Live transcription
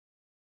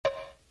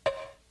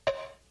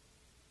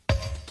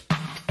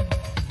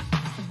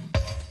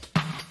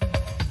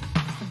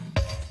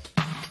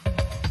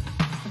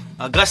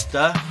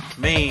Augusta,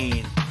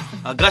 Maine.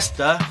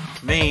 Augusta,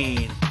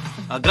 Maine.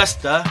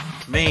 Augusta,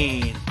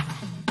 Maine.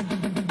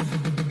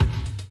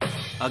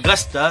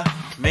 Augusta,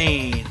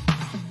 Maine.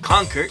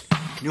 Concord,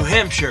 New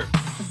Hampshire.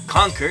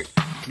 Concord,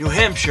 New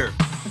Hampshire.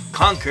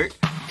 Concord,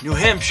 New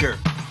Hampshire.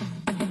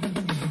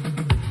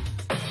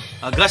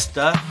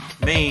 Augusta,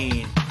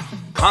 Maine.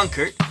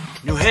 Concord,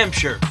 New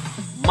Hampshire.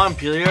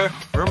 Montpelier,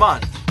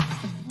 Vermont.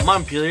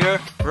 Montpelier,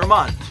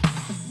 Vermont.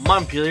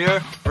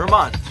 Montpelier,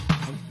 Vermont.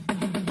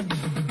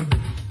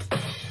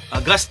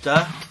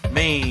 Augusta,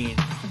 Maine.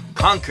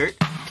 Concord,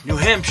 New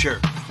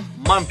Hampshire.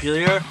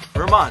 Montpelier,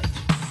 Vermont.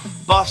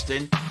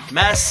 Boston,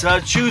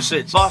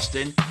 Massachusetts.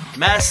 Boston,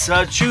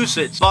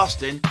 Massachusetts.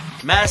 Boston,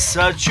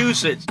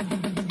 Massachusetts.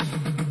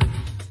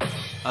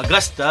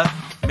 Augusta,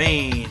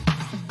 Maine.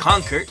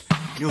 Concord,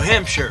 New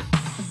Hampshire.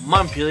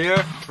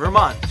 Montpelier,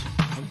 Vermont.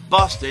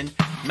 Boston,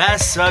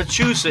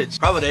 Massachusetts.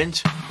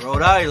 Providence,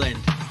 Rhode Island.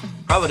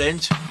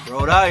 Providence,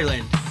 Rhode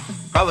Island.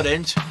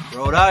 Providence,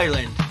 Rhode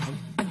Island.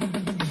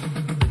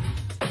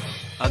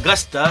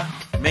 Augusta,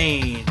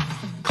 Maine.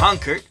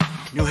 Concord,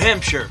 New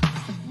Hampshire.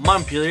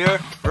 Montpelier,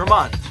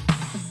 Vermont.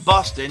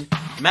 Boston,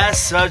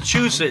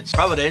 Massachusetts.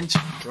 Providence,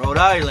 Rhode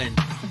Island.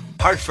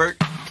 Hartford,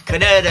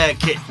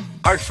 Connecticut.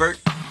 Hartford,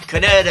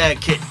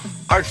 Connecticut.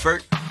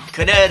 Hartford,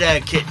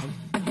 Connecticut.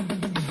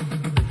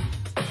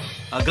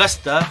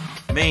 Augusta,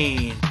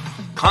 Maine.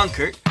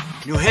 Concord,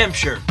 New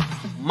Hampshire.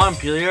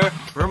 Montpelier,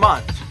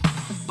 Vermont.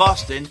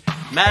 Boston,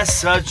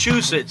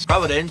 Massachusetts.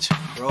 Providence,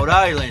 Rhode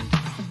Island.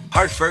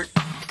 Hartford,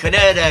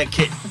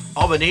 Connecticut.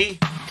 Albany,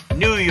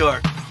 New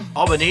York.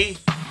 Albany,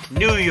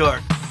 New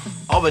York.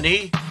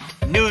 Albany,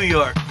 New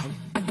York.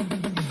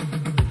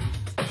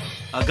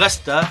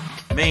 Augusta,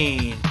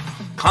 Maine.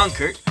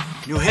 Concord,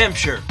 New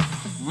Hampshire.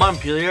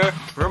 Montpelier,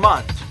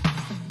 Vermont.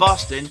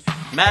 Boston,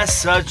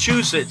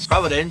 Massachusetts.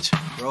 Providence,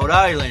 Rhode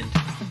Island.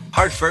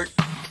 Hartford,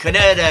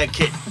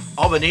 Connecticut.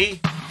 Albany,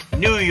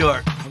 New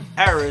York.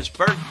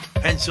 Harrisburg,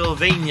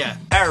 Pennsylvania.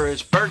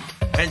 Harrisburg,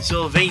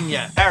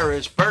 Pennsylvania.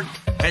 Harrisburg,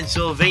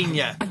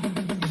 Pennsylvania.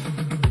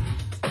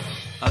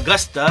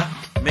 Augusta,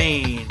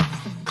 Maine.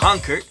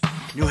 Concord,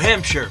 New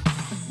Hampshire.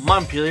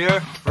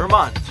 Montpelier,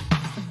 Vermont.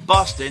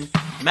 Boston,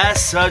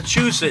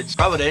 Massachusetts.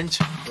 Providence,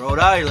 Rhode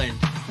Island.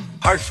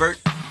 Hartford,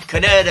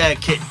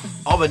 Connecticut.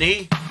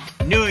 Albany,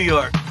 New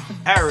York.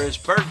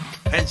 Harrisburg,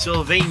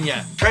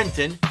 Pennsylvania.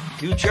 Trenton,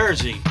 New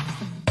Jersey.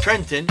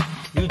 Trenton,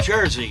 New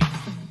Jersey.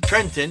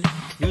 Trenton,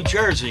 New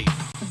Jersey.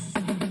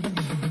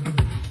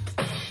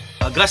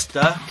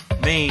 Augusta,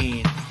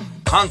 Maine.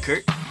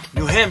 Concord,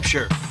 New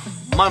Hampshire.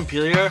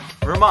 Montpelier,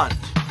 Vermont.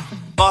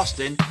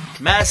 Boston,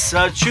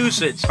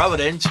 Massachusetts.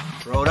 Providence,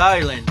 Rhode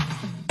Island.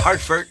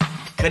 Hartford,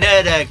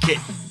 Connecticut.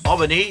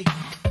 Albany,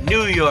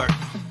 New York.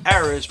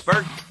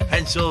 Harrisburg,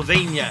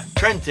 Pennsylvania.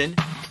 Trenton,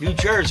 New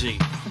Jersey.